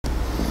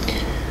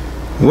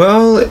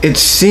Well, it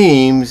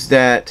seems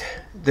that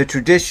the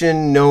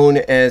tradition known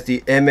as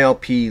the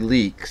MLP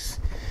leaks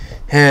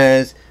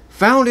has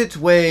found its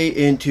way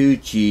into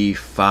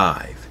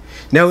G5.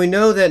 Now we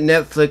know that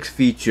Netflix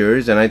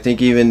features, and I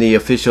think even the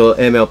official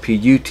MLP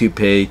YouTube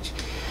page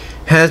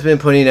has been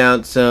putting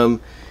out some,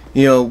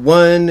 1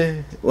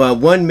 minute,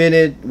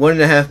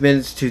 1.5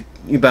 minutes to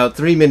about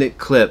 3 minute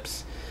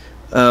clips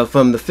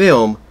from the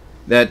film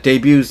that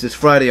debuts this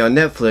Friday on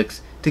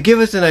Netflix to give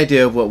us an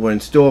idea of what we're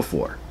in store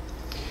for.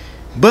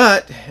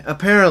 But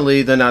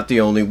apparently they're not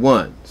the only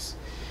ones.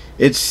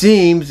 It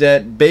seems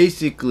that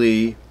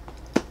basically,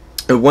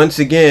 once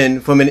again,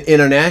 from an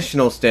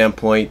international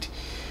standpoint,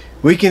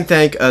 we can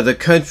thank other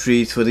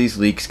countries for these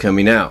leaks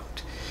coming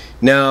out.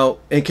 Now,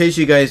 in case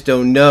you guys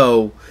don't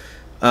know,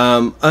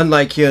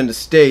 unlike here in the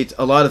States,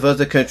 a lot of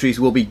other countries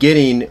will be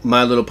getting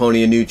My Little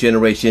Pony: A New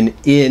Generation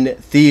in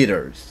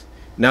theaters.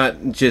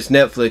 Not just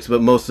Netflix,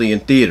 but mostly in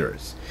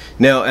theaters.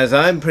 Now, as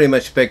I'm pretty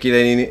much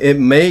speculating, it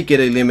may get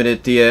a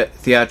limited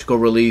theatrical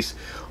release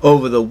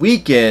over the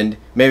weekend,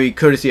 maybe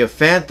courtesy of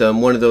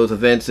Phantom, one of those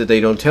events that they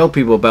don't tell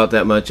people about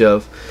that much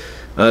of.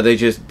 They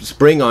just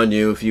spring on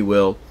you, if you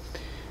will.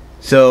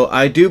 So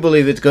I do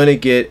believe it's going to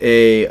get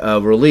a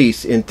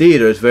release in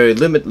theaters very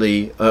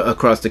limitedly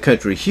across the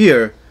country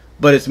here,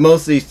 but it's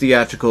mostly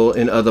theatrical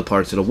in other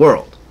parts of the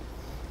world.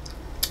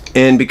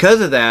 And because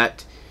of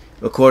that,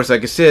 of course,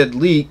 like I said,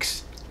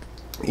 leaks,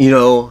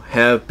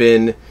 have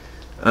been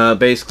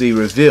basically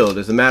revealed.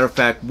 As a matter of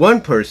fact,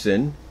 one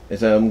person,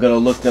 as I'm going to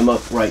look them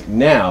up right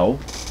now,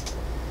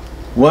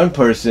 one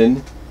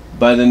person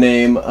by the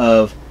name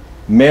of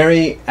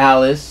Mary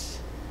Alice,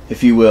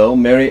 if you will,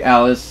 Mary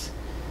Alice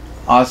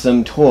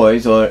Awesome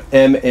Toys, or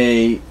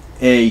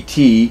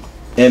M-A-A-T,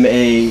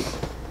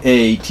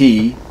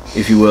 M-A-A-T,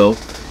 if you will.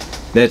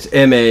 That's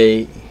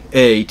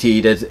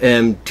M-A-A-T, that's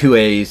M, two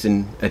A's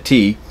and a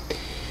T.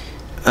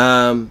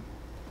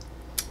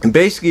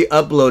 Basically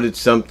uploaded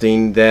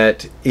something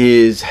that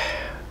is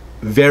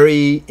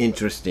very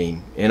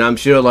interesting, and I'm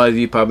sure a lot of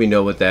you probably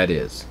know what that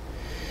is.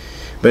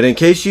 But in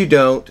case you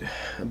don't,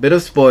 a bit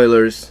of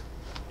spoilers,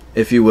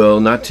 if you will,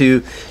 not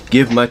to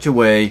give much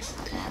away,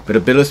 but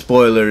a bit of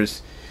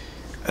spoilers.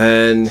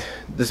 And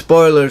the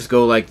spoilers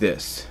go like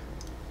this.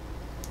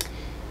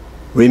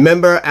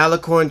 Remember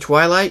Alicorn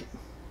Twilight?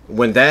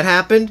 When that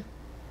happened,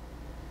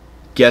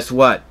 guess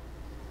what?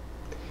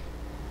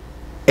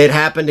 It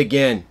happened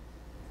again.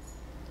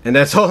 And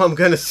that's all I'm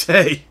going to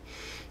say.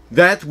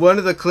 That's one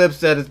of the clips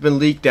that has been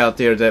leaked out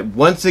there, that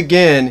once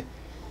again,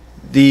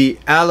 the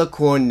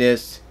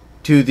Alicornness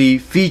to the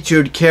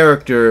featured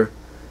character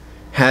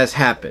has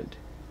happened.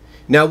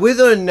 Now,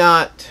 whether or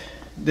not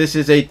this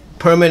is a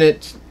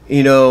permanent,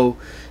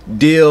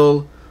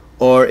 deal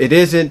or it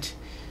isn't,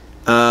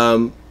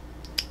 we'll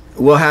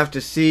have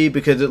to see,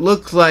 because it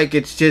looks like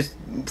it's just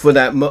for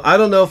that. I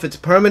don't know if it's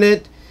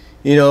permanent,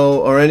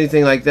 or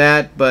anything like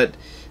that, but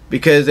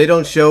because they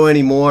don't show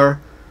anymore.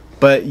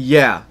 But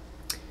yeah,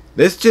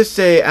 let's just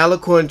say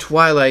Alicorn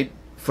Twilight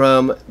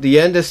from the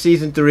end of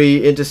season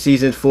 3 into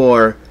season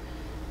 4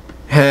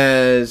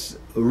 has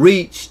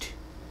reached,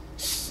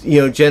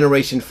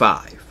 generation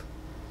 5.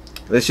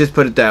 Let's just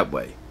put it that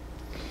way.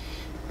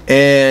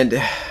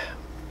 And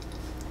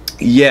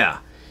yeah,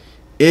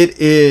 it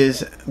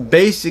is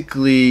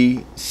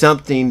basically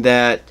something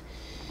that,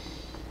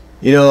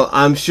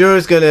 I'm sure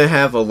is going to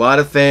have a lot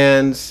of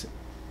fans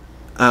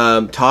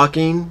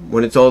talking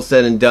when it's all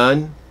said and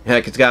done.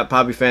 Heck, it's got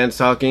probably fans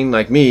talking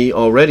like me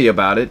already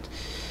about it.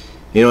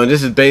 And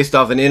this is based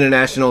off an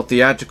international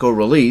theatrical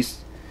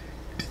release,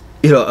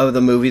 of the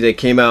movie that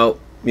came out,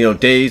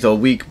 days or a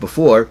week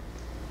before.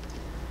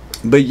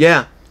 But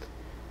yeah,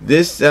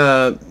 this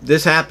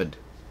happened.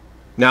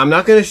 Now, I'm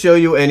not going to show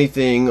you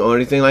anything or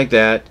anything like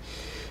that,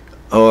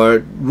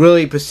 or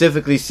really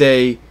specifically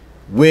say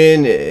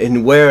when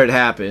and where it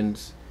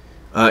happens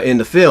in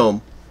the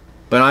film.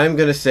 But I'm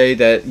going to say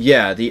that,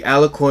 yeah, the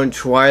Alicorn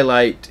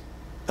Twilight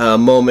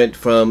moment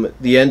from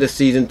the end of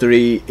season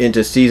 3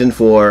 into season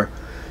 4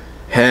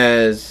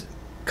 has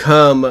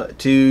come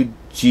to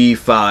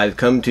G5,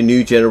 come to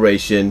New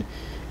Generation,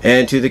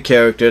 and to the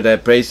character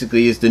that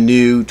basically is the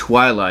new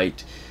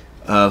Twilight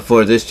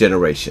for this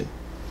generation.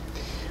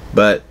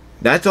 But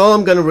that's all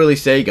I'm going to really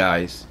say,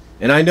 guys.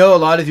 And I know a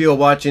lot of you are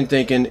watching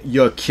thinking,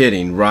 you're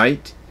kidding,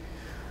 right?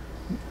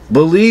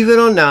 Believe it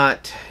or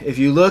not, if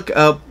you look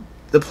up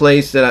the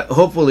place that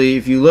hopefully,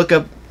 if you look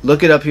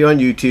it up here on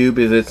YouTube,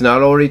 if it's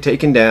not already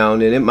taken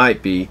down, and it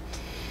might be,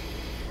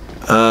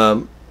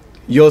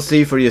 you'll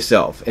see for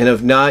yourself. And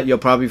if not, you'll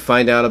probably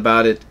find out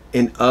about it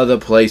in other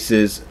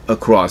places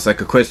across. Like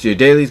Equestria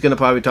Daily is going to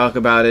probably talk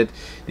about it.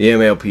 The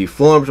MLP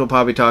forums will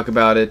probably talk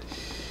about it.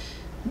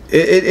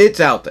 It's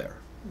out there.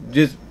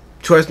 Just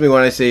trust me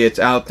when I say it's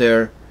out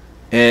there.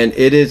 And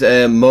it is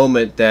a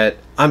moment that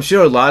I'm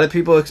sure a lot of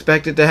people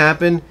expect it to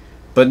happen,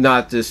 but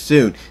not this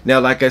soon. Now,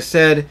 like I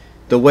said,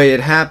 the way it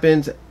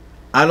happens,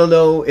 I don't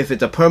know if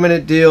it's a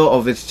permanent deal or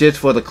if it's just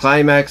for the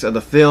climax of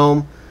the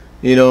film,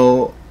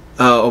 or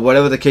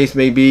whatever the case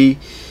may be,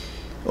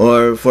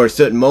 or for a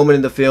certain moment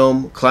in the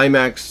film,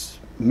 climax,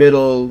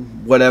 middle,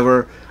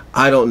 whatever.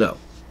 I don't know.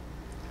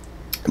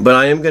 But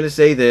I am going to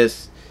say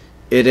this.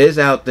 It is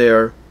out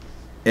there.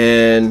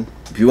 And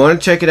if you want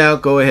to check it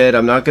out, go ahead.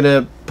 I'm not going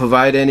to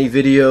provide any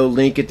video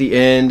link at the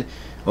end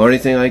or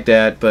anything like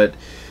that. But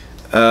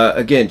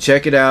again,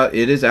 check it out.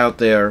 It is out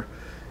there.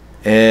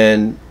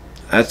 And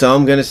that's all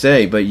I'm going to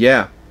say. But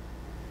yeah,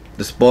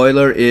 the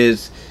spoiler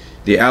is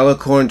the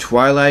Alucard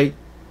Twilight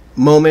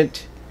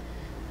moment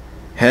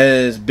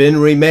has been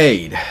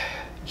remade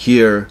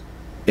here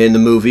in the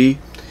movie.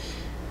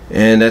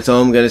 And that's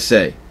all I'm going to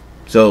say.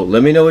 So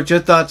let me know what your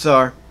thoughts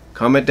are.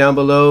 Comment down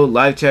below.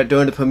 Live chat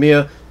during the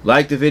premiere.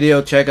 Like the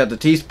video. Check out the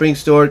Teespring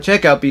store.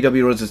 Check out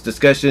BW Rose's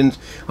discussions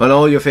on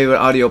all your favorite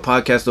audio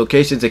podcast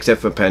locations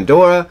except for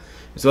Pandora.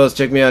 As well as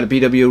check me out at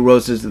BW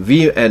Rose's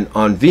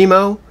on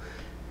Vimeo.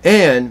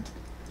 And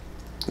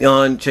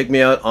check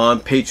me out on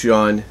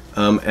Patreon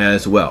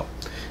as well.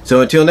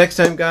 So until next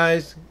time,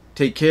 guys,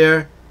 take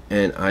care,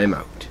 and I'm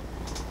out.